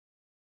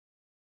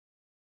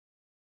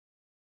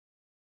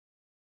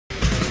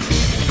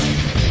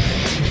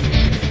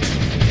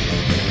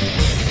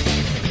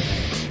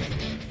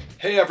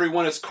Hey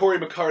everyone, it's Cory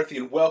McCarthy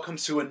and welcome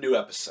to a new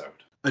episode.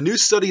 A new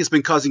study has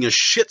been causing a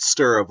shit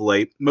stir of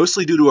late,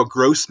 mostly due to a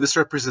gross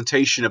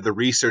misrepresentation of the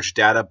research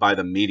data by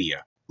the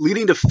media,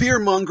 leading to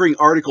fear-mongering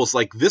articles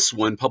like this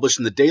one published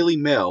in the Daily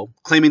Mail,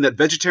 claiming that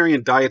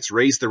vegetarian diets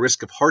raise the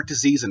risk of heart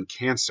disease and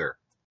cancer.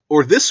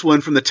 Or this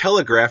one from the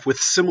Telegraph with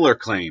similar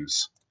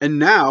claims. And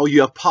now you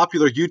have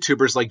popular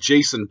YouTubers like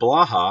Jason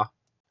Blaha,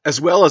 as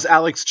well as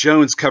Alex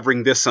Jones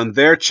covering this on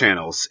their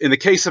channels. In the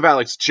case of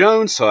Alex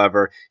Jones,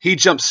 however, he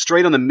jumped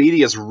straight on the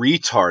media's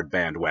retard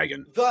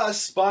bandwagon.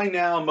 Thus, by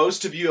now,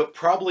 most of you have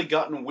probably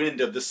gotten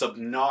wind of this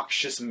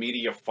obnoxious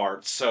media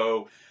fart,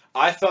 so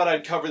I thought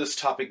I'd cover this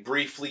topic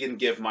briefly and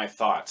give my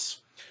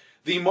thoughts.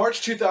 The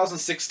March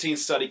 2016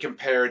 study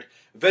compared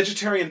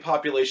vegetarian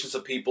populations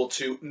of people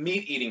to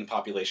meat-eating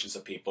populations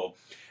of people,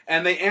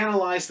 and they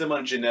analyzed them on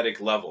a genetic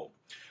level.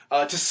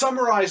 To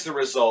summarize the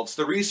results,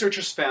 the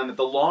researchers found that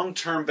the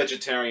long-term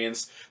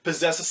vegetarians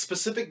possess a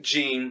specific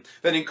gene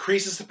that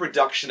increases the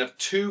production of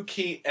two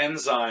key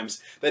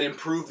enzymes that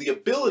improve the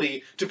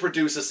ability to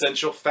produce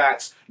essential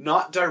fats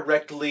not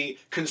directly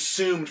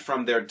consumed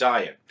from their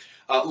diet,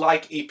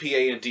 like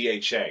EPA and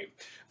DHA.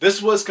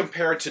 This was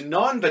compared to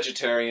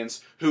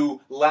non-vegetarians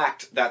who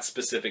lacked that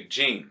specific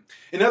gene.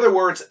 In other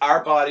words,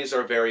 our bodies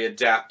are very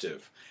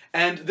adaptive.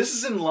 And this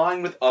is in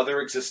line with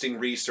other existing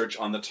research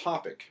on the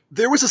topic.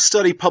 There was a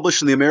study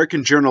published in the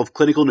American Journal of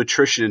Clinical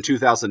Nutrition in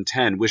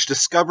 2010 which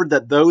discovered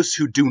that those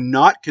who do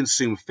not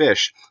consume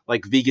fish,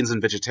 like vegans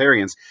and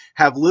vegetarians,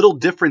 have little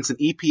difference in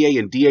EPA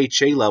and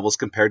DHA levels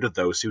compared to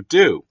those who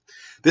do.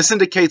 This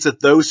indicates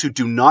that those who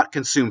do not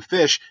consume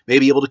fish may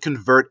be able to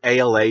convert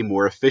ALA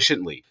more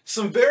efficiently.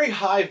 Some very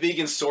high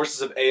vegan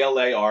sources of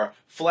ALA are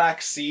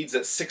flax seeds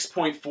at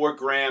 6.4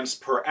 grams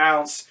per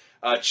ounce,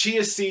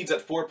 chia seeds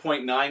at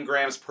 4.9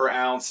 grams per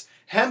ounce,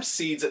 hemp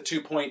seeds at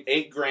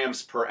 2.8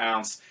 grams per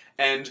ounce,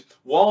 and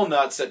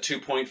walnuts at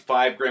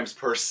 2.5 grams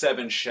per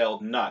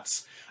 7-shelled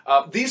nuts.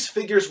 These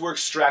figures were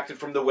extracted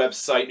from the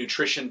website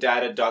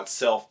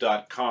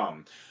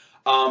nutritiondata.self.com.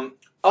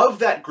 Of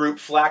that group,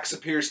 flax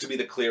appears to be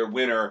the clear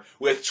winner,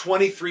 with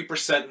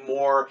 23%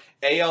 more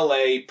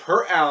ALA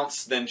per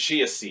ounce than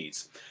chia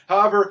seeds.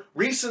 However,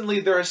 recently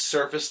there has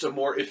surfaced a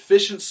more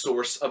efficient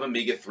source of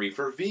omega-3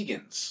 for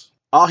vegans.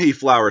 Ahi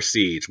flower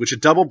seeds, which a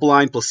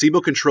double-blind,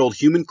 placebo-controlled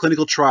human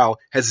clinical trial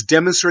has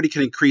demonstrated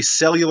can increase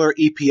cellular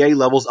EPA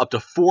levels up to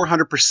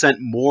 400%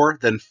 more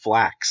than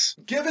flax.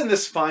 Given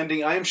this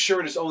finding, I am sure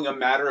it is only a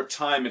matter of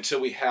time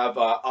until we have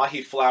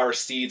ahi flower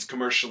seeds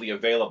commercially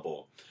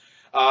available.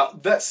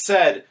 That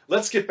said,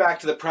 let's get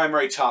back to the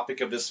primary topic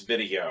of this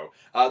video.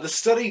 The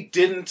study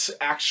didn't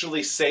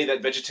actually say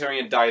that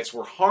vegetarian diets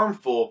were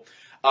harmful.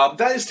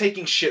 That is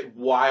taking shit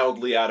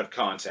wildly out of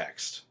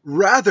context.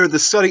 Rather, the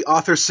study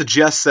author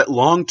suggests that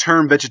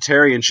long-term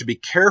vegetarians should be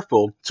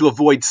careful to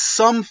avoid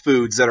some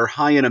foods that are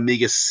high in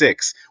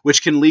omega-6,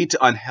 which can lead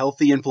to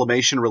unhealthy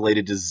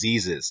inflammation-related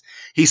diseases.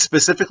 He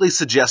specifically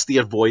suggests the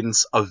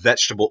avoidance of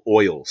vegetable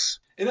oils.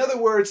 In other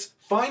words,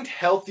 find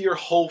healthier,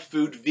 whole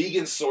food,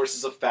 vegan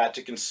sources of fat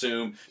to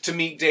consume to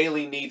meet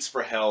daily needs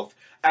for health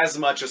as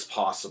much as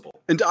possible.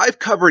 And I've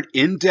covered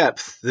in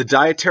depth the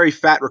dietary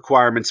fat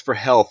requirements for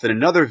health in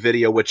another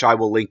video which I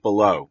will link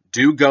below.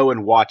 Do go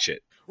and watch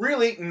it.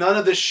 Really, none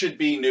of this should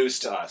be news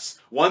to us.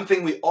 One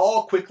thing we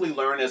all quickly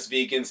learn as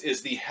vegans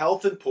is the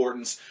health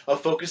importance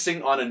of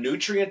focusing on a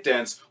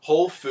nutrient-dense,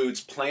 whole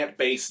foods,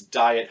 plant-based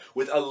diet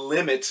with a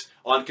limit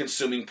on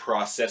consuming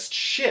processed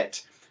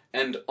shit.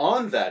 And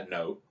on that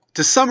note,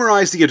 to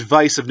summarize the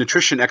advice of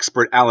nutrition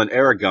expert Alan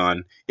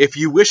Aragon, if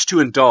you wish to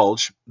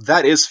indulge,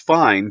 that is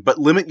fine, but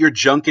limit your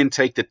junk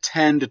intake to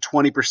 10 to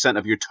 20%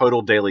 of your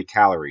total daily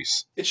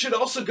calories. It should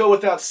also go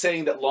without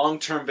saying that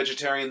long-term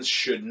vegetarians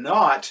should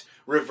not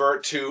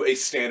revert to a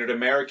standard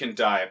American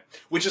diet,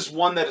 which is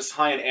one that is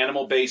high in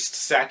animal-based,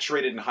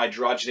 saturated and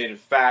hydrogenated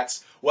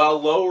fats, while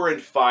lower in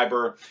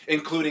fiber,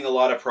 including a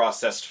lot of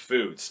processed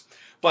foods.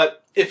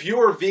 But if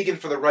you're vegan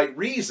for the right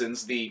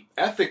reasons, the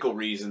ethical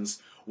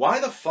reasons,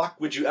 why the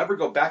fuck would you ever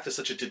go back to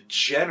such a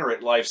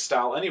degenerate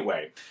lifestyle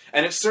anyway?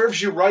 And it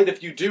serves you right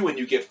if you do and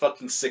you get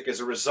fucking sick as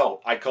a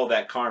result. I call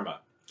that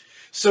karma.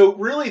 So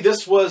really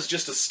this was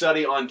just a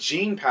study on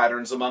gene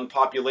patterns among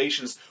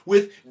populations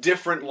with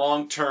different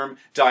long-term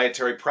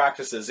dietary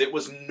practices. It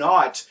was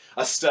not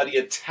a study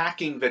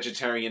attacking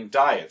vegetarian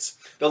diets.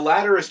 The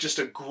latter is just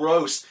a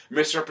gross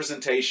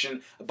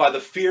misrepresentation by the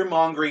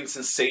fear-mongering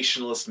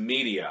sensationalist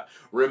media.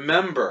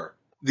 Remember,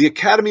 the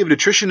Academy of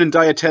Nutrition and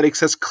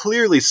Dietetics has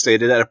clearly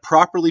stated that a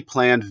properly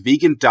planned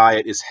vegan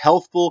diet is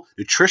healthful,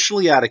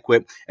 nutritionally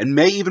adequate, and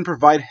may even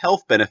provide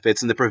health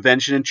benefits in the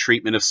prevention and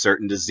treatment of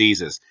certain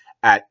diseases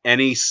at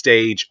any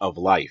stage of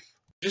life.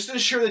 Just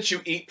ensure that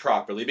you eat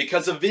properly,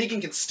 because a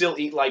vegan can still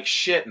eat like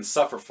shit and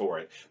suffer for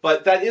it.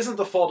 But that isn't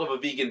the fault of a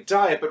vegan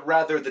diet, but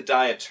rather the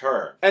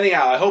dieter.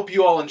 Anyhow, I hope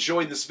you all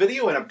enjoyed this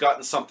video and have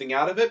gotten something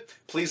out of it.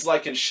 Please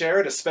like and share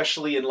it,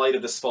 especially in light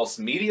of this false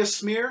media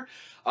smear.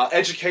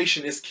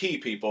 Education is key,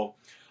 people.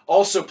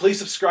 Also, please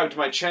subscribe to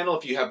my channel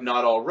if you have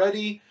not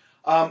already.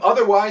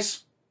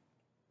 Otherwise,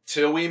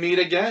 till we meet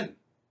again.